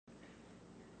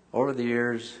Over the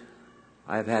years,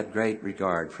 I've had great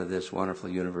regard for this wonderful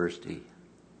university.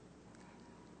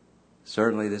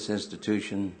 Certainly this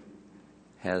institution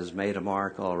has made a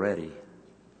mark already,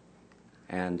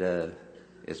 and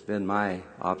it's been my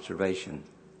observation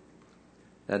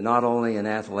that not only in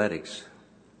athletics,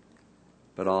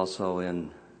 but also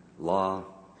in law,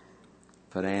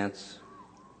 finance,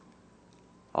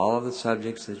 all of the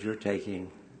subjects that you're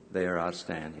taking, they are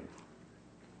outstanding.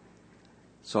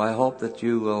 So I hope that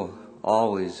you will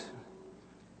always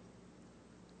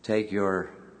take your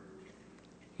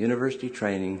university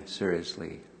training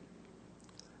seriously.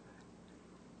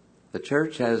 The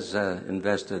church has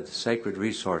invested sacred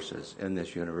resources in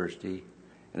this university,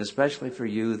 and especially for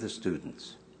you, the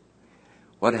students.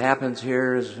 What happens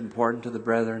here is important to the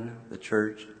brethren, the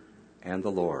church, and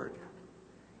the Lord.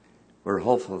 We're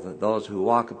hopeful that those who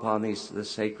walk upon this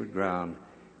sacred ground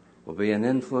will be an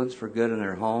influence for good in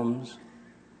their homes,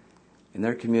 in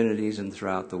their communities, and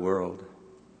throughout the world.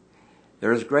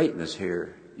 There is greatness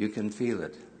here. You can feel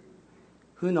it.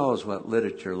 Who knows what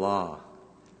literature, law,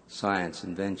 science,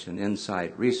 invention,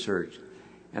 insight, research,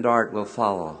 and art will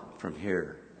follow from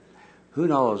here? Who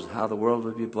knows how the world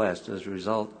will be blessed as a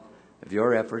result of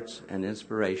your efforts and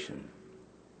inspiration?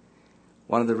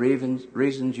 One of the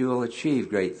reasons you will achieve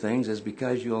great things is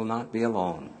because you will not be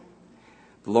alone.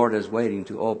 The Lord is waiting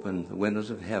to open the windows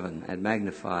of heaven and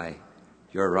magnify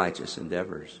your righteous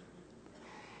endeavors.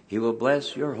 He will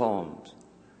bless your homes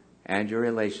and your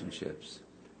relationships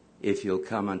if you'll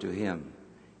come unto Him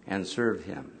and serve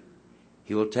Him.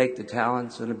 He will take the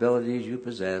talents and abilities you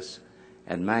possess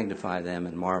and magnify them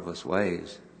in marvelous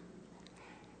ways.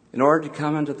 In order to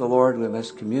come unto the Lord, we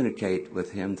must communicate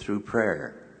with Him through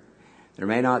prayer. There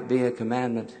may not be a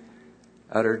commandment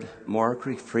uttered more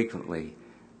frequently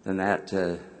than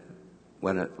that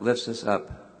when it lifts us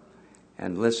up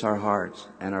and lifts our hearts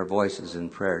and our voices in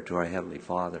prayer to our Heavenly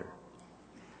Father.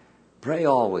 Pray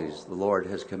always, the Lord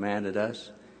has commanded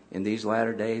us in these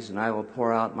latter days, and I will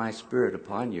pour out my Spirit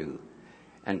upon you,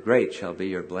 and great shall be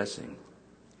your blessing.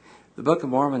 The Book of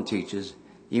Mormon teaches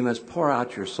you must pour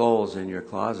out your souls in your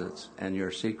closets and your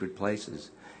secret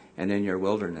places and in your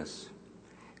wilderness.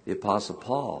 The Apostle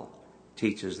Paul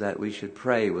teaches that we should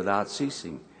pray without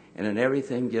ceasing, and in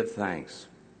everything give thanks.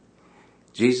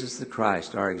 Jesus the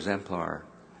Christ, our exemplar,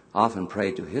 often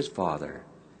prayed to His Father.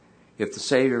 If the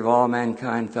Savior of all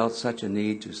mankind felt such a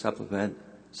need to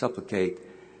supplicate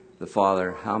the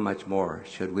Father, how much more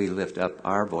should we lift up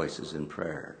our voices in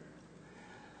prayer?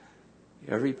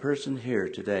 Every person here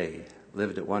today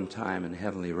lived at one time in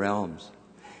heavenly realms.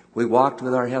 We walked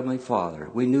with our Heavenly Father.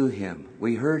 We knew Him.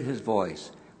 We heard His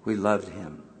voice. We loved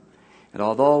Him. And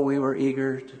although we were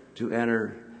eager to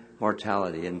enter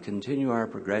mortality and continue our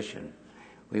progression,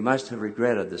 we must have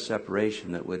regretted the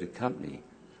separation that would accompany.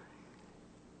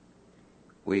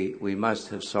 We must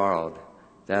have sorrowed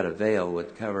that a veil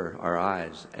would cover our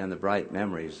eyes and the bright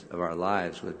memories of our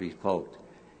lives would be cloaked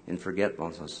in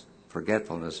forgetfulness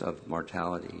of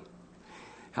mortality.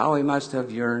 How we must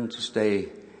have yearned to stay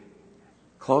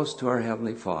close to our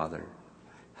Heavenly Father.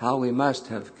 How we must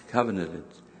have covenanted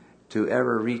to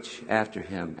ever reach after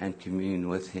Him and commune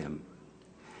with Him.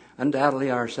 Undoubtedly,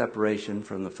 our separation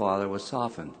from the Father was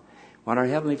softened when our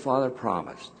Heavenly Father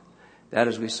promised that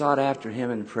as we sought after Him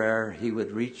in prayer, He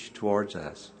would reach towards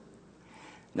us.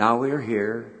 Now we are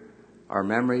here. Our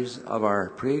memories of our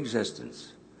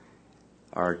pre-existence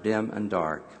are dim and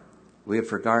dark. We have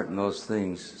forgotten those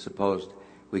things supposed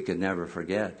we could never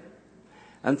forget.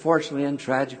 Unfortunately and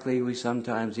tragically, we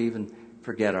sometimes even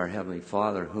forget our Heavenly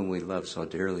Father, whom we love so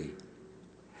dearly.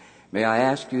 May I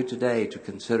ask you today to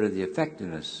consider the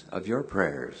effectiveness of your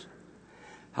prayers.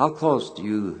 How close do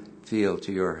you feel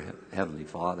to your Heavenly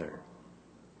Father?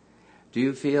 Do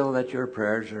you feel that your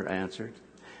prayers are answered?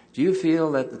 Do you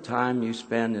feel that the time you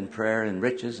spend in prayer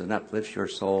enriches and uplifts your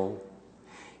soul?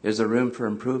 Is there room for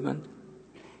improvement?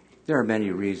 There are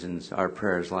many reasons our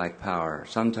prayers lack power.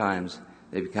 Sometimes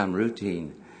they become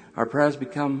routine. Our prayers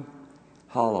become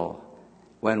hollow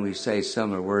when we say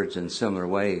similar words in similar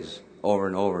ways over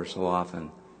and over so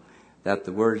often that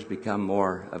the words become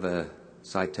more of a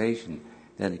citation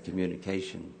than a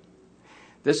communication.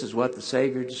 This is what the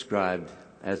Savior described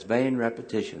as vain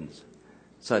repetitions.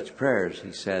 Such prayers,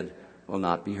 He said, will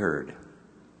not be heard.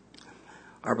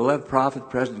 Our beloved prophet,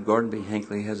 President Gordon B.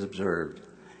 Hinckley, has observed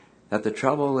that the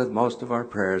trouble with most of our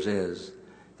prayers is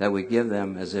that we give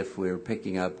them as if we were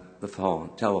picking up the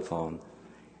telephone,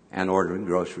 and ordering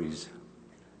groceries.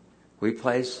 We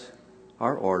place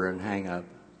our order and hang up.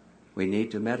 We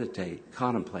need to meditate,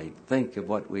 contemplate, think of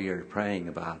what we are praying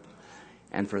about,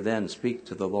 and for then speak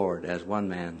to the Lord as one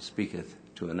man speaketh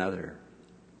to another.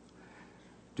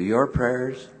 Do your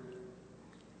prayers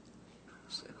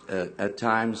at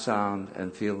times sound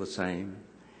and feel the same?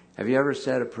 Have you ever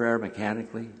said a prayer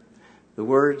mechanically, the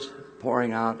words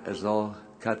pouring out as though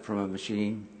cut from a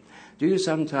machine? Do you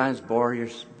sometimes bore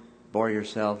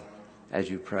yourself as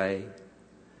you pray?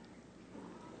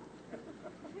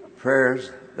 Prayers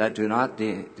that do not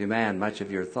demand much of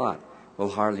your thought will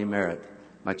hardly merit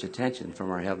much attention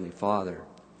from our Heavenly Father.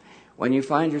 When you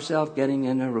find yourself getting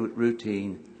in a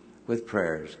routine with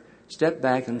prayers, step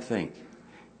back and think.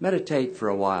 Meditate for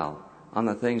a while on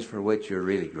the things for which you're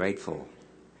really grateful.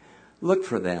 Look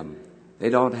for them. They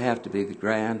don't have to be the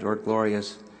grand or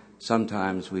glorious.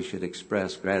 Sometimes we should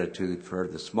express gratitude for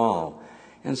the small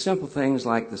and simple things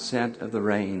like the scent of the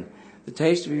rain, the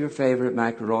taste of your favorite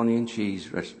macaroni and cheese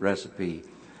recipe,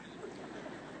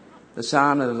 the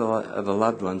sound of a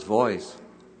loved one's voice.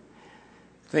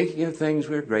 Thinking of things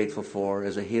we're grateful for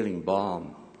is a healing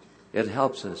balm. It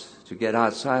helps us to get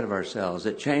outside of ourselves.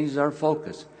 It changes our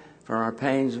focus from our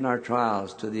pains and our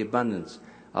trials to the abundance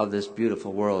of this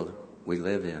beautiful world we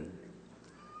live in.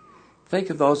 Think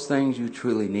of those things you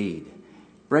truly need.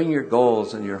 Bring your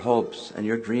goals and your hopes and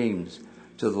your dreams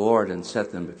to the Lord and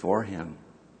set them before Him.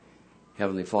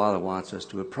 Heavenly Father wants us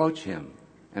to approach Him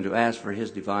and to ask for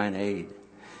His divine aid.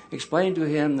 Explain to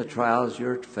Him the trials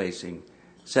you're facing.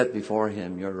 Set before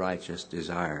Him your righteous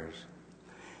desires.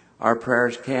 Our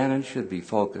prayers can and should be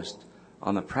focused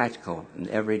on the practical and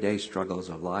everyday struggles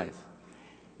of life.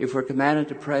 If we're commanded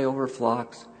to pray over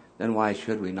flocks, then why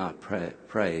should we not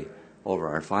pray over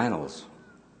our finals?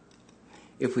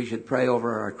 If we should pray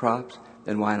over our crops,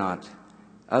 then why not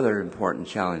other important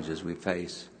challenges we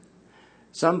face?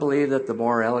 Some believe that the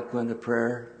more eloquent a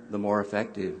prayer, the more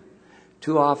effective.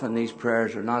 Too often these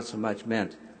prayers are not so much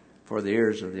meant for the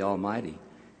ears of the Almighty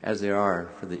as they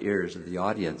are for the ears of the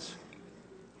audience.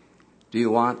 Do you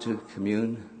want to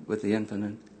commune with the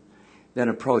Infinite? Then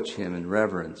approach Him in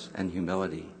reverence and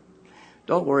humility.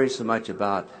 Don't worry so much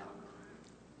about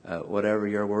whatever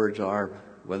your words are,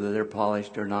 whether they're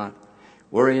polished or not.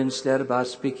 Worry instead about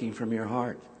speaking from your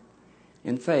heart.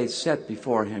 In faith, set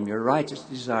before Him your righteous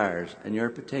desires and your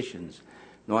petitions,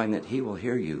 knowing that He will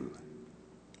hear you.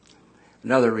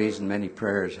 Another reason many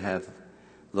prayers have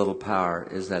little power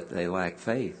is that they lack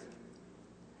faith.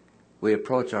 We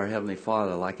approach our Heavenly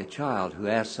Father like a child who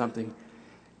asks something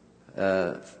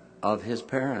of his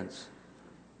parents,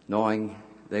 knowing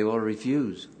they will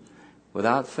refuse.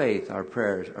 Without faith, our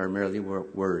prayers are merely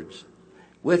words.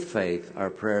 With faith, our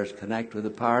prayers connect with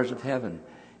the powers of heaven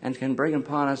and can bring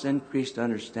upon us increased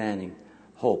understanding,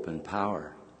 hope, and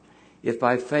power. If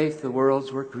by faith the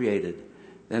worlds were created,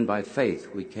 then by faith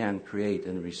we can create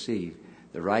and receive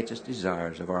the righteous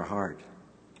desires of our heart.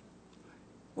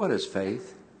 What is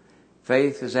faith?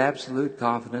 Faith is absolute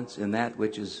confidence in that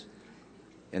which is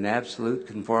in absolute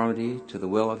conformity to the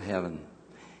will of heaven.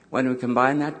 When we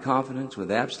combine that confidence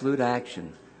with absolute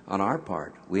action on our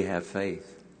part, we have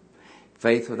faith.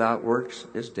 Faith without works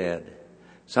is dead.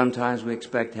 Sometimes we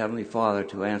expect Heavenly Father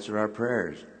to answer our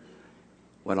prayers.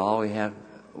 When all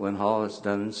is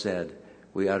done and said,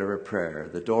 we utter a prayer.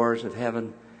 The doors of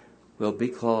heaven will be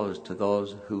closed to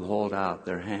those who hold out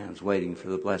their hands, waiting for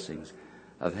the blessings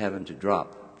of heaven to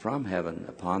drop from heaven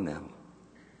upon them.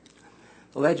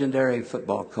 The legendary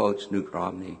football coach Newt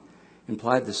Romney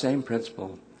implied the same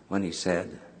principle when he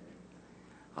said,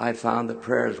 I found that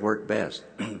prayers work best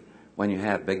when you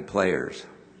have big players.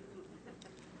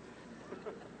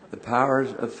 The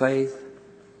powers of faith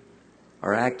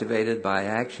are activated by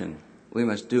action. We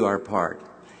must do our part.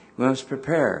 We must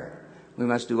prepare. We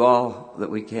must do all that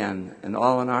we can and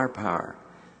all in our power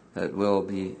that will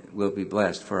be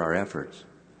blessed for our efforts.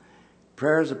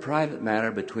 Prayer is a private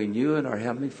matter between you and our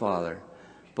Heavenly Father.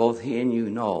 Both He and you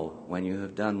know when you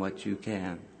have done what you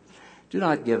can. Do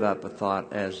not give up a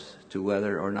thought as to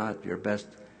whether or not your best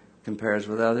compares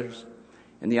with others.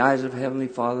 In the eyes of Heavenly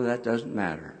Father, that doesn't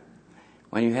matter.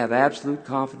 When you have absolute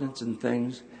confidence in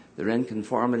things that are in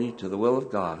conformity to the will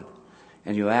of God,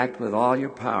 and you act with all your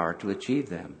power to achieve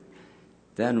them,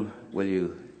 then will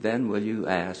you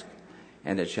ask,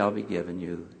 and it shall be given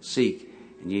you. Seek,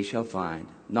 and ye shall find.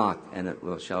 Knock, and it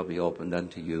shall be opened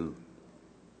unto you.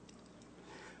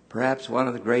 Perhaps one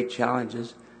of the great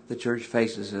challenges the church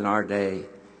faces in our day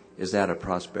is that of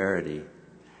prosperity.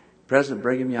 President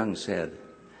Brigham Young said,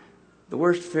 the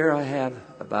worst fear I have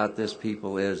about this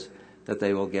people is that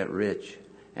they will get rich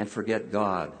and forget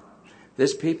God.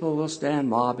 This people will stand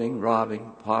mobbing,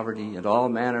 robbing, poverty, and all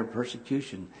manner of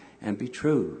persecution and be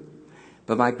true.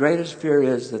 But my greatest fear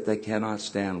is that they cannot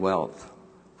stand wealth.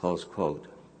 Close quote.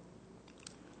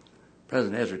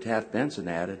 President Ezra Taft Benson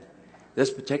added, this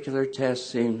particular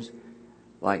test seems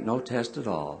like no test at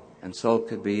all, and so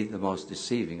could be the most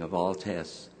deceiving of all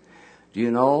tests. Do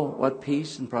you know what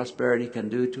peace and prosperity can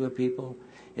do to a people?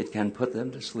 It can put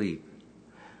them to sleep.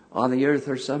 On the earth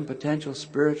are some potential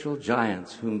spiritual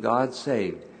giants whom God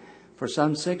saved for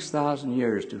some 6,000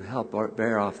 years to help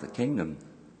bear off the kingdom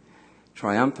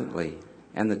triumphantly,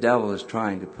 and the devil is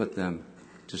trying to put them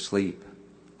to sleep.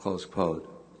 Close quote.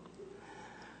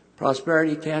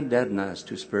 Prosperity can deaden us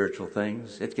to spiritual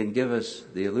things. It can give us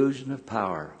the illusion of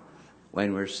power.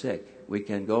 When we're sick, we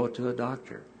can go to a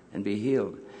doctor and be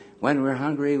healed. When we're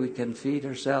hungry, we can feed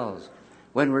ourselves.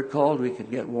 When we're cold, we can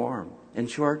get warm. In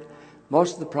short,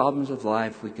 most of the problems of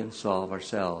life we can solve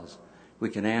ourselves. We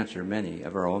can answer many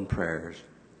of our own prayers.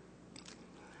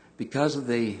 Because of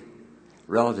the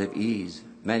relative ease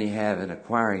many have in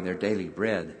acquiring their daily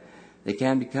bread, they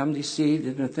can become deceived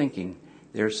into thinking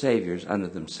they are saviors unto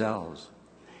themselves.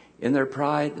 In their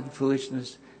pride and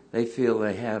foolishness, they feel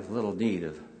they have little need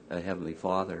of a heavenly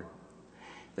Father.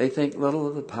 They think little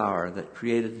of the power that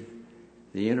created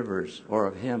the universe or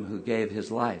of him who gave his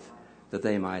life that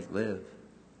they might live.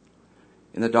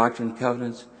 In the Doctrine and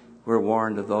Covenants, we're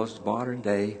warned of those modern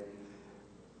day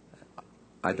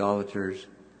idolaters.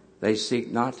 They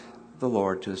seek not the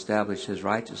Lord to establish his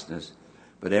righteousness,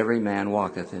 but every man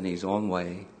walketh in his own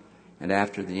way, and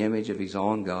after the image of his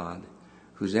own God,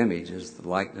 whose image is the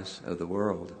likeness of the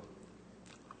world.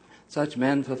 Such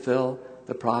men fulfill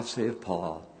the prophecy of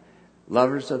Paul,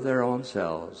 lovers of their own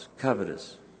selves,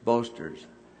 covetous, boasters,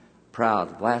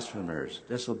 proud, blasphemers,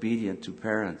 disobedient to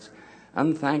parents,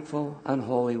 unthankful,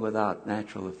 unholy, without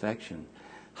natural affection,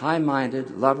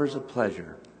 high-minded, lovers of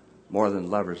pleasure more than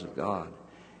lovers of God,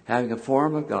 having a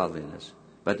form of godliness,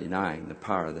 but denying the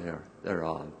power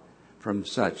thereof. From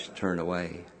such turn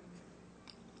away.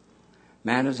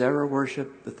 Man has ever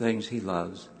worshipped the things he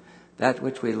loves. That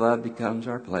which we love becomes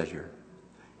our pleasure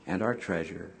and our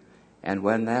treasure. And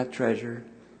when that treasure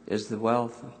is the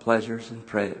wealth, pleasures, and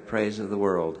praise of the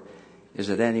world, is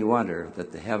it any wonder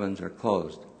that the heavens are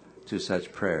closed to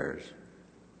such prayers?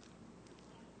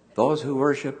 Those who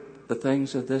worship the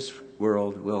things of this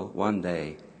world will one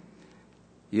day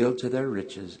yield to their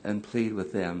riches and plead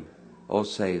with them, "O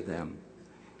save them."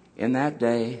 In that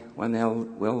day, when they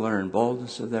will learn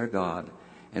boldness of their God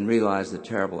and realize the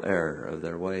terrible error of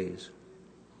their ways.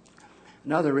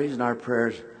 Another reason our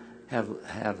prayers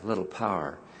have little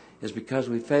power is because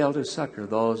we fail to succor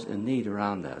those in need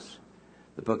around us.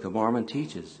 The Book of Mormon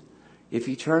teaches, "If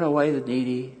ye turn away the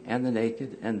needy and the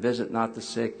naked, and visit not the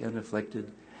sick and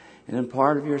afflicted, and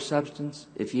impart of your substance,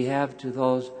 if ye have to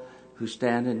those who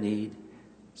stand in need,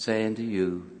 say unto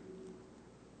you,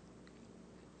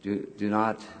 do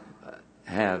not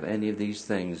have any of these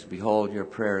things. Behold, your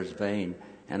prayer is vain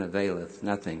and availeth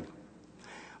nothing."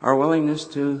 Our willingness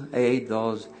to aid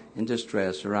those in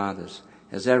distress around us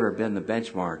has ever been the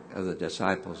benchmark of the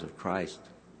disciples of Christ.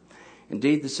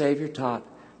 Indeed, the Savior taught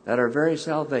that our very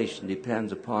salvation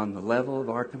depends upon the level of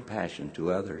our compassion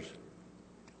to others.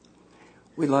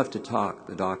 We love to talk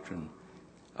the doctrine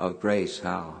of grace,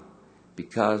 how,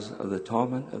 because of the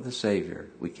atonement of the Savior,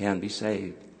 we can be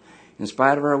saved. In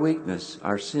spite of our weakness,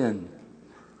 our sin,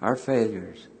 our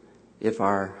failures, if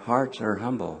our hearts are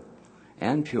humble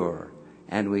and pure,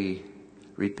 and we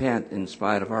repent in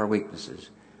spite of our weaknesses,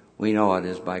 we know it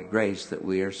is by grace that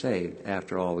we are saved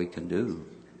after all we can do.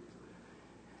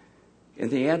 In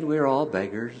the end, we are all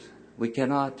beggars. We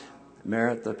cannot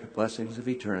merit the blessings of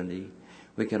eternity.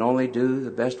 We can only do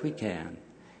the best we can,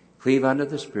 cleave unto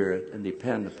the Spirit, and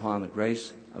depend upon the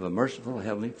grace of a merciful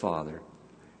Heavenly Father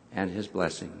and his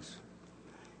blessings.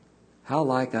 How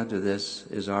like unto this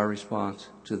is our response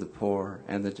to the poor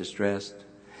and the distressed.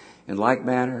 In like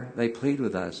manner, they plead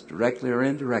with us, directly or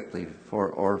indirectly,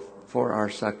 for our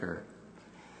succor.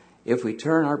 If we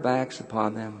turn our backs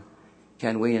upon them,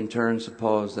 can we in turn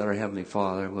suppose that our Heavenly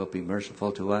Father will be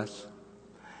merciful to us?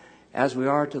 As we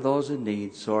are to those in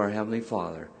need, so our Heavenly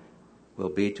Father will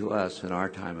be to us in our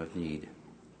time of need.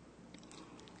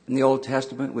 In the Old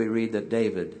Testament, we read that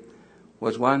David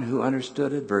was one who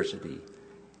understood adversity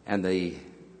and the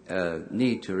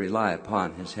need to rely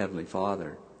upon his Heavenly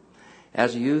Father.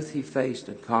 As a youth, he faced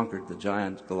and conquered the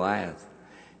giant Goliath.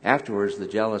 Afterwards, the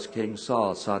jealous King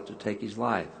Saul sought to take his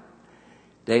life.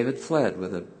 David fled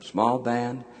with a small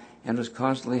band and was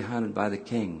constantly hunted by the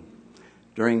king.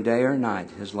 During day or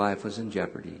night, his life was in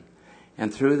jeopardy.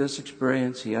 And through this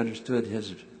experience, he understood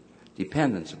his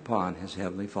dependence upon his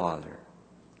Heavenly Father.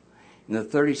 In the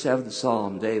 37th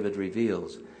Psalm, David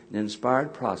reveals an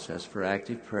inspired process for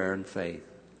active prayer and faith.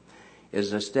 It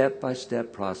is a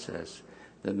step-by-step process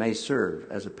that may serve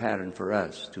as a pattern for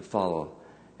us to follow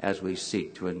as we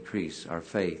seek to increase our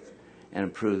faith and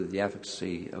improve the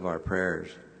efficacy of our prayers.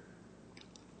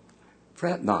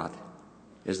 Fret not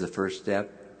is the first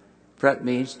step. Fret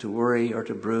means to worry or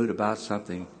to brood about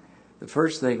something. The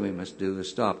first thing we must do is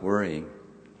stop worrying.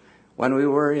 When we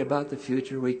worry about the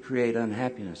future, we create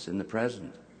unhappiness in the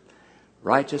present.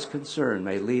 Righteous concern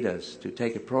may lead us to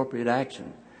take appropriate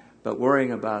action, but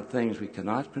worrying about things we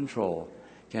cannot control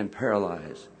can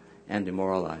paralyze and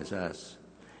demoralize us.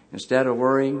 Instead of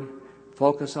worrying,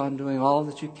 focus on doing all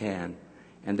that you can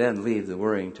and then leave the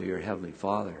worrying to your Heavenly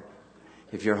Father.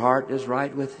 If your heart is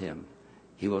right with Him,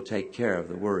 He will take care of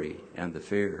the worry and the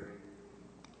fear.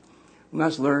 We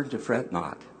must learn to fret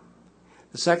not.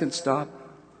 The second step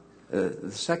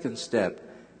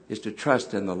is to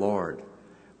trust in the Lord.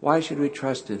 Why should we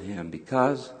trust in Him?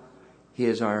 Because He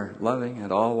is our loving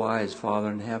and all-wise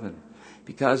Father in heaven.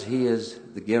 Because He is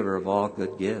the giver of all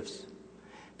good gifts.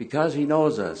 Because He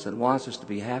knows us and wants us to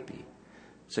be happy,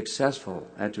 successful,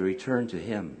 and to return to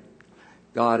Him.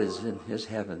 God is in His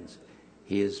heavens.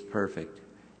 He is perfect.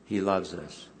 He loves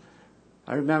us.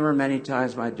 I remember many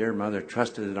times my dear mother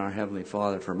trusted in our Heavenly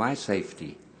Father for my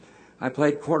safety. I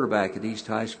played quarterback at East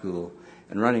High School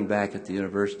and running back at the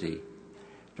university.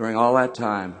 During all that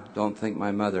time, don't think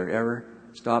my mother ever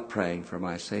stopped praying for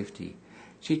my safety.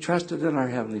 She trusted in our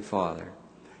Heavenly Father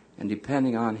and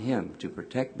depending on Him to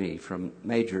protect me from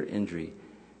major injury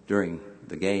during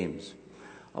the games.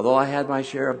 Although I had my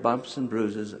share of bumps and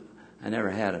bruises, I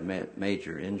never had a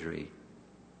major injury.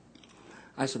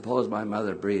 I suppose my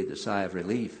mother breathed a sigh of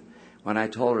relief when I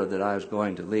told her that I was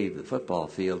going to leave the football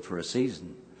field for a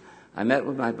season. I met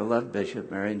with my beloved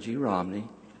Bishop, Marion G. Romney,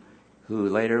 who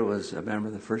later was a member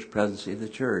of the First Presidency of the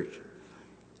Church,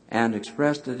 and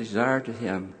expressed a desire to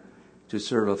him to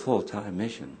serve a full-time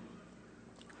mission.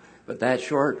 But that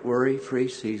short, worry-free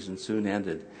season soon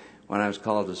ended when I was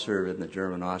called to serve in the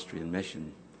German-Austrian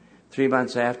mission. 3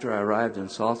 months after I arrived in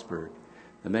Salzburg,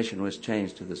 the mission was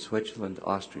changed to the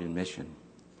Switzerland-Austrian mission.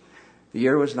 The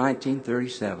year was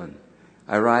 1937.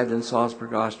 I arrived in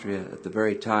Salzburg, Austria at the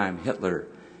very time Hitler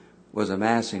was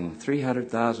amassing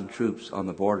 300,000 troops on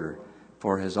the border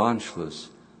for his Anschluss,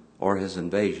 or his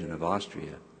invasion of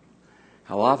Austria.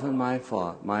 How often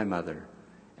my mother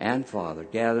and father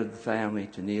gathered the family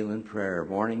to kneel in prayer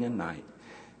morning and night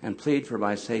and plead for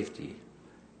my safety.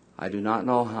 I do not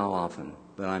know how often,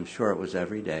 but I'm sure it was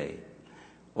every day.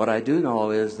 What I do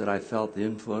know is that I felt the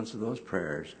influence of those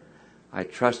prayers. I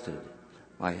trusted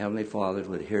my Heavenly Father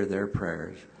would hear their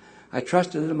prayers. I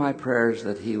trusted in my prayers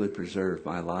that He would preserve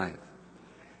my life.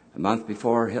 A month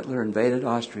before Hitler invaded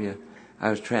Austria, I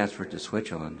was transferred to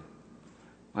Switzerland.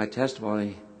 My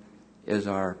testimony is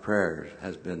my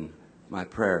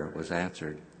prayer was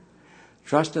answered.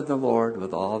 Trust in the Lord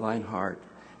with all thine heart,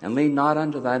 and lean not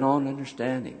unto thine own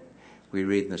understanding. We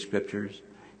read in the Scriptures,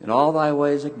 in all thy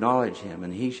ways acknowledge Him,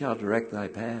 and He shall direct thy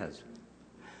paths.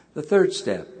 The third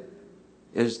step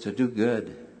is to do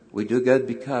good. We do good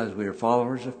because we are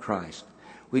followers of Christ.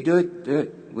 We do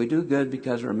good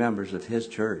because we're members of His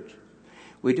church.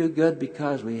 We do good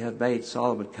because we have made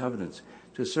solemn covenants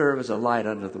to serve as a light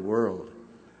unto the world.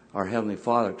 Our Heavenly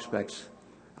Father expects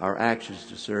our actions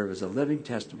to serve as a living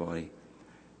testimony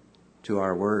to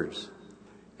our words.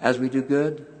 As we do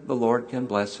good, the Lord can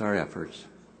bless our efforts.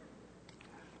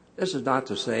 This is not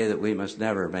to say that we must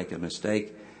never make a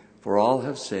mistake, for all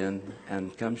have sinned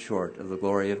and come short of the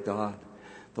glory of God.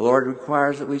 The Lord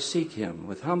requires that we seek Him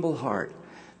with humble heart,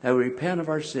 that we repent of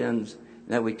our sins, and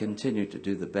that we continue to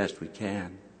do the best we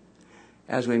can.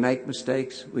 As we make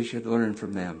mistakes, we should learn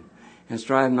from them and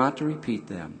strive not to repeat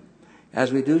them.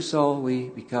 As we do so, we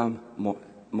become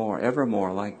ever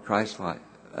more like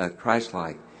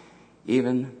Christ-like,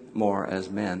 even more as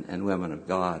men and women of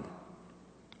God.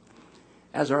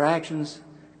 As our actions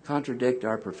contradict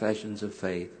our professions of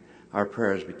faith, our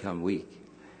prayers become weak.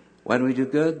 When we do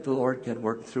good, the Lord can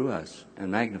work through us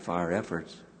and magnify our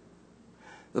efforts.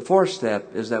 The fourth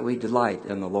step is that we delight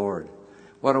in the Lord.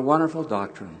 What a wonderful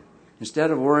doctrine.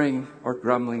 Instead of worrying or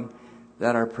grumbling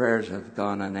that our prayers have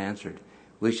gone unanswered,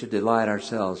 we should delight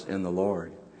ourselves in the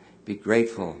Lord. Be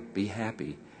grateful, be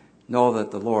happy. Know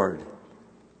that the Lord,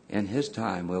 in His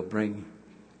time, will bring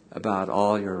about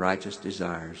all your righteous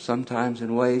desires, sometimes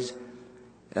in ways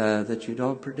that you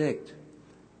don't predict,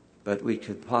 but we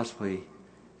could possibly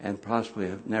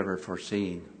have never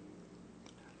foreseen.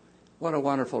 What a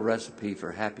wonderful recipe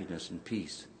for happiness and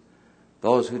peace.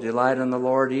 Those who delight in the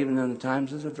Lord, even in the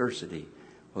times of adversity,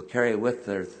 will carry with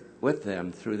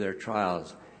them through their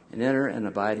trials an inner and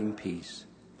abiding peace.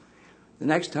 The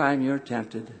next time you're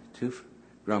tempted to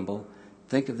grumble,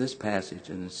 think of this passage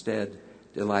and instead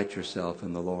delight yourself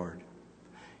in the Lord.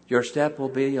 Your step will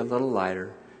be a little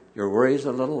lighter your worries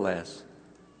a little less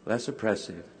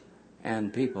oppressive,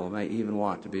 and people may even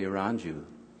want to be around you.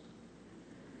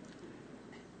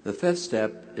 The fifth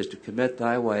step is to commit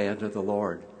thy way unto the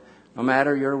Lord. No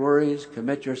matter your worries,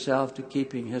 commit yourself to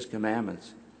keeping his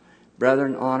commandments.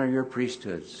 Brethren, honor your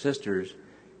priesthood. Sisters,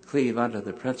 cleave unto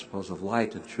the principles of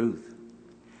light and truth.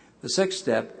 The sixth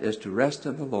step is to rest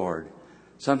in the Lord.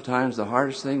 Sometimes the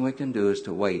hardest thing we can do is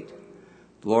to wait.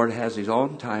 The Lord has his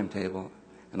own timetable,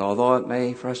 and although it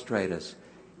may frustrate us,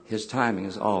 his timing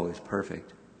is always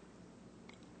perfect.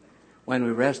 When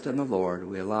we rest in the Lord,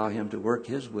 we allow him to work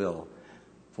his will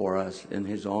for us in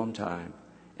his own time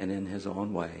and in his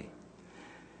own way.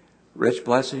 Rich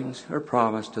blessings are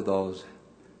promised to those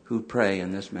who pray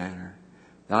in this manner.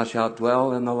 Thou shalt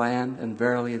dwell in the land, and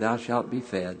verily thou shalt be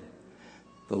fed.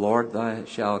 The Lord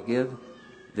shall give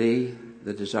thee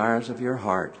the desires of your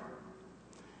heart.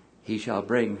 He shall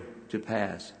bring to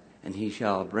pass, and he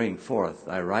shall bring forth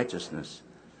thy righteousness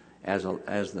as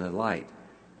the light,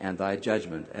 and thy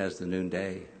judgment as the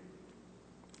noonday.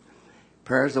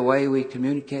 Prayer is the way we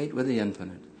communicate with the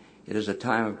infinite. It is a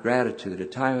time of gratitude, a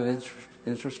time of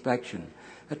introspection,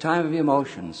 a time of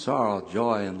emotion, sorrow,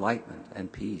 joy, enlightenment,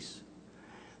 and peace.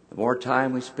 The more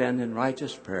time we spend in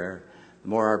righteous prayer, the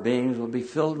more our beings will be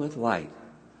filled with light.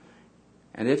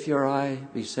 And if your eye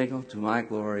be single to my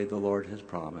glory, the Lord has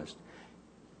promised,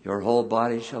 your whole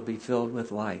body shall be filled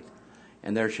with light,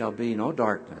 and there shall be no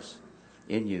darkness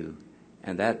in you,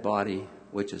 and that body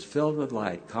which is filled with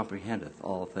light comprehendeth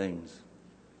all things.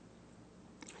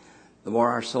 The more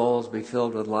our souls be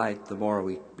filled with light, the more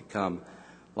we become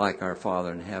like our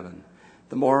Father in heaven.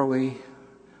 The more we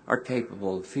are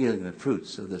capable of feeling the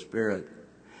fruits of the Spirit.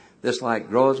 This light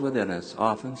grows within us,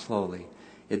 often slowly.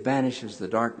 It banishes the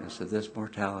darkness of this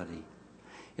mortality.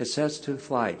 It sets to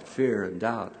flight fear and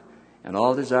doubt and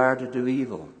all desire to do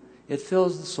evil. It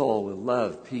fills the soul with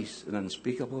love, peace, and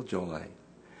unspeakable joy.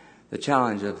 The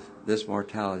challenge of this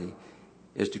mortality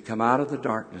is to come out of the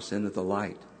darkness into the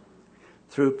light.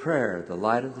 Through prayer, the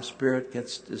light of the Spirit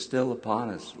gets distilled upon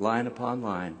us, line upon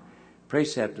line,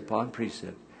 precept upon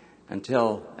precept,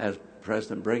 until, as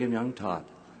President Brigham Young taught,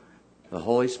 the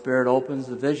Holy Spirit opens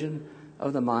the vision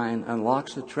of the mind,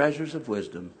 unlocks the treasures of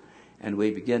wisdom, and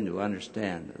we begin to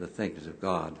understand the things of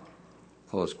God.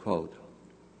 Close quote.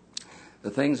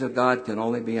 The things of God can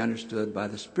only be understood by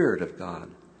the Spirit of God.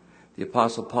 The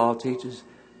Apostle Paul teaches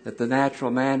that the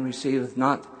natural man receiveth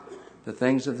not the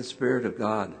things of the Spirit of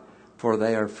God, for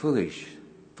they are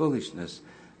foolishness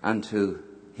unto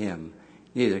him,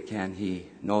 neither can he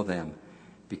know them,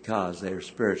 because they are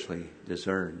spiritually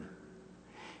discerned.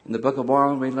 In the Book of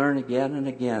Mormon, we learn again and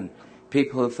again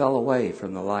people who fell away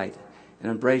from the light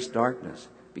and embraced darkness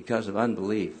because of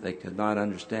unbelief. They could not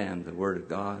understand the Word of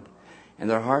God, and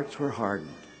their hearts were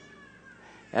hardened.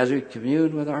 As we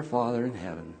commune with our Father in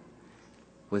heaven,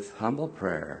 with humble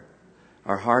prayer,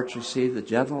 our hearts receive the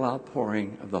gentle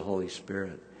outpouring of the Holy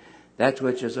Spirit. That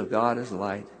which is of God is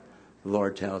light, the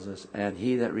Lord tells us, and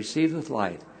he that receiveth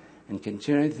light and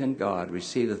continueth in God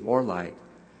receiveth more light,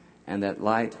 and that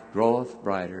light groweth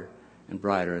brighter and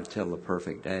brighter until the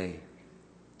perfect day.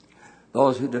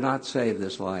 Those who do not save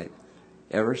this light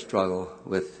ever struggle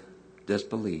with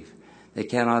disbelief. They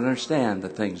cannot understand the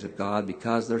things of God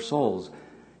because their souls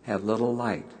have little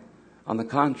light. On the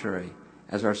contrary,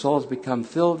 as our souls become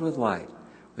filled with light,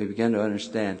 we begin to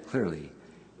understand clearly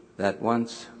that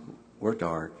once we're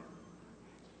dark.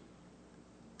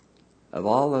 Of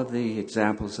all of the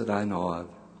examples that I know of,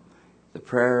 the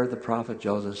prayer of the prophet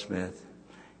Joseph Smith,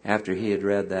 after he had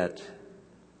read that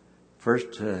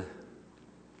first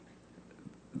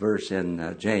verse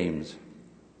in James,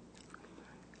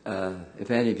 if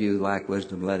any of you lack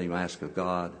wisdom, let him ask of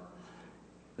God.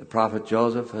 The prophet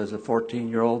Joseph, as a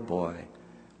 14-year-old boy,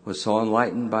 was so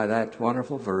enlightened by that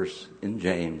wonderful verse in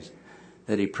James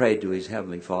that he prayed to his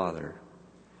heavenly Father.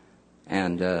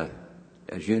 And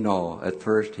as you know, at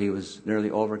first he was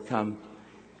nearly overcome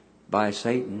by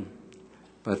Satan,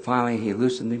 but finally he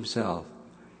loosened himself.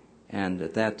 And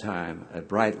at that time, a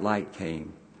bright light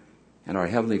came, and our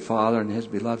Heavenly Father and his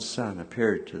beloved Son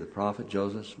appeared to the prophet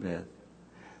Joseph Smith.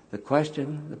 The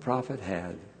question the prophet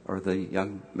had, or the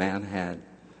young man had,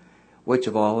 which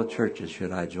of all the churches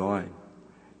should I join?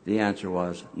 The answer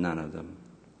was, none of them.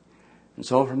 And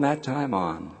so from that time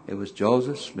on, it was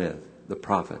Joseph Smith, the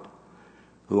prophet,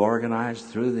 who organized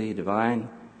through the divine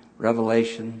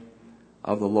revelation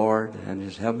of the Lord and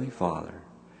his Heavenly Father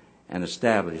and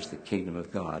established the kingdom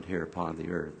of God here upon the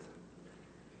earth.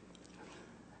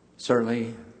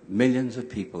 Certainly, millions of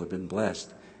people have been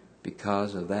blessed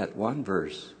because of that one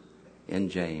verse in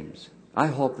James. I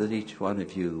hope that each one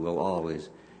of you will always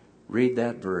read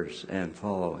that verse and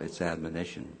follow its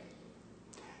admonition.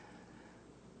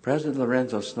 President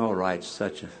Lorenzo Snow writes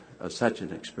of such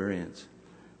an experience.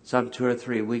 Some 2 or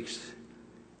 3 weeks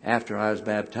after I was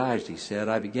baptized, he said,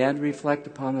 I began to reflect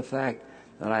upon the fact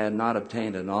that I had not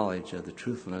obtained a knowledge of the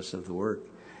truthfulness of the work,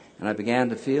 and I began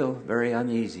to feel very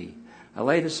uneasy. I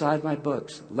laid aside my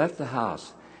books, left the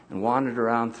house, and wandered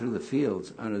around through the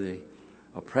fields under the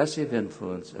oppressive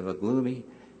influence of a gloomy,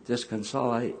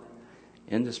 disconsolate,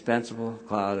 indispensable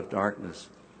cloud of darkness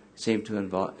seemed to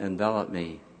envelop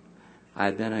me. I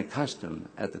had been accustomed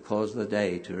at the close of the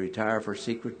day to retire for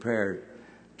secret prayer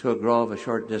to a grove a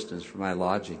short distance from my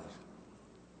lodgings.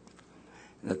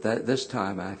 And at this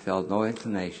time I felt no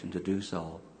inclination to do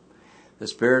so. The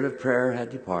spirit of prayer had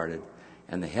departed,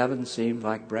 and the heavens seemed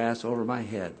like brass over my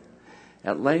head.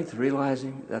 At length,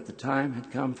 realizing that the time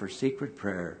had come for secret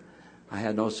prayer, I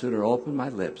had no sooner opened my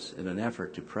lips in an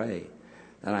effort to pray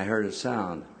than I heard a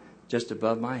sound just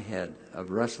above my head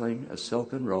of rustling of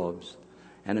silken robes,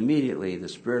 and immediately the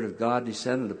Spirit of God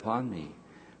descended upon me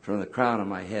from the crown of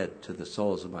my head to the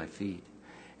soles of my feet.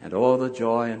 And oh, the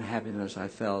joy and happiness I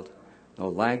felt, no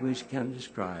language can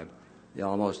describe the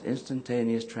almost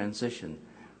instantaneous transition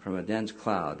from a dense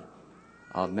cloud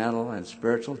of mental and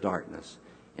spiritual darkness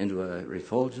into a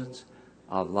refulgence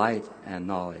of light and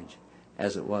knowledge,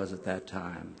 as it was at that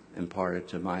time imparted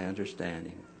to my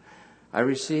understanding. I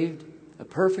received a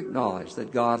perfect knowledge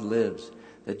that God lives,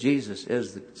 that Jesus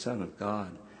is the Son of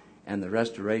God, and the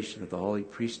restoration of the holy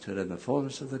priesthood and the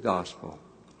fullness of the gospel.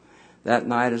 That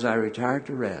night, as I retired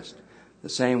to rest, the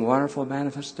same wonderful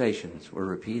manifestations were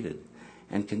repeated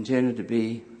and continued to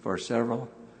be for several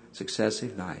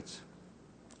successive nights.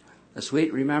 A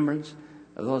sweet remembrance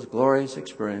of those glorious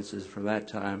experiences from that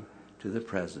time to the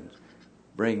present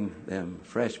bring them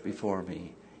fresh before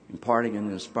me, imparting an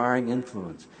inspiring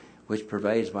influence which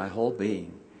pervades my whole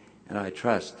being, and I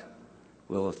trust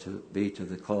will be to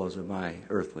the close of my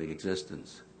earthly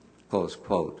existence. Close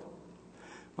quote.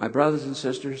 My brothers and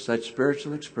sisters, such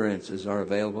spiritual experiences are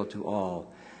available to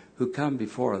all who come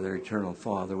before their eternal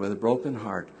Father with a broken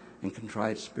heart and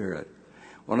contrite spirit.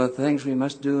 One of the things we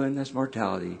must do in this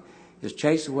mortality is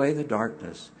chase away the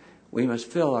darkness. We must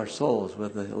fill our souls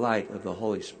with the light of the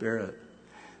Holy Spirit.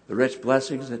 The rich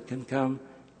blessings that can come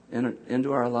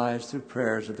into our lives through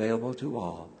prayer is available to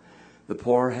all. The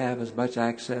poor have as much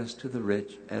access to the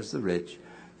rich as the rich.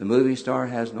 The movie star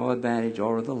has no advantage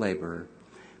over the laborer.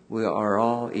 We are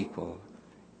all equal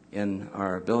in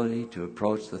our ability to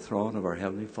approach the throne of our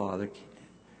Heavenly Father,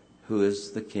 who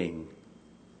is the King.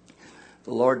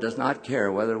 The Lord does not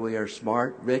care whether we are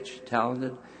smart, rich,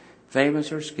 talented,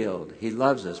 famous, or skilled. He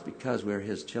loves us because we are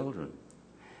His children.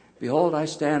 Behold, I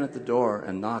stand at the door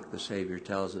and knock, the Savior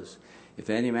tells us. If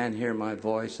any man hear my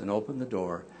voice and open the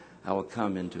door, I will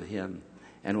come into him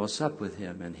and will sup with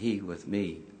him and he with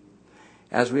me.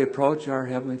 As we approach our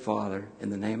Heavenly Father in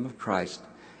the name of Christ,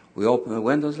 we open the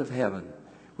windows of heaven.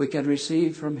 We can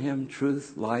receive from Him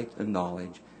truth, light, and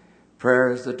knowledge.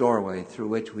 Prayer is the doorway through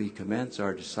which we commence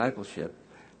our discipleship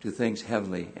to things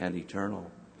heavenly and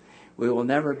eternal. We will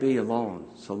never be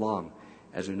alone so long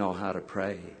as we know how to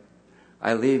pray.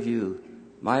 I leave you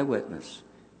my witness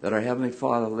that our Heavenly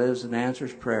Father lives and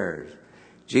answers prayers.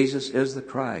 Jesus is the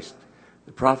Christ.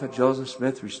 The prophet Joseph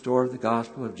Smith restored the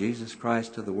gospel of Jesus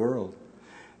Christ to the world.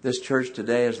 This church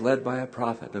today is led by a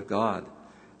prophet of God,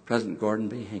 President Gordon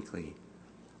B. Hinckley.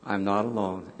 I'm not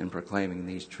alone in proclaiming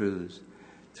these truths.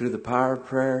 Through the power of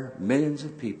prayer, millions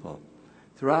of people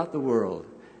throughout the world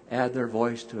add their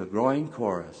voice to a growing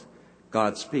chorus.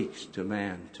 God speaks to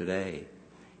man today.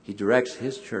 He directs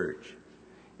His church.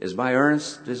 It is my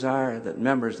earnest desire that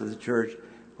members of the church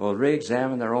will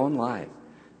re-examine their own life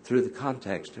through the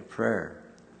context of prayer,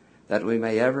 that we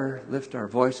may ever lift our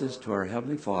voices to our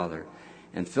Heavenly Father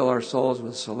and fill our souls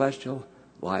with celestial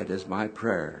light is my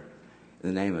prayer.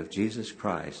 In the name of Jesus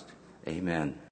Christ, amen.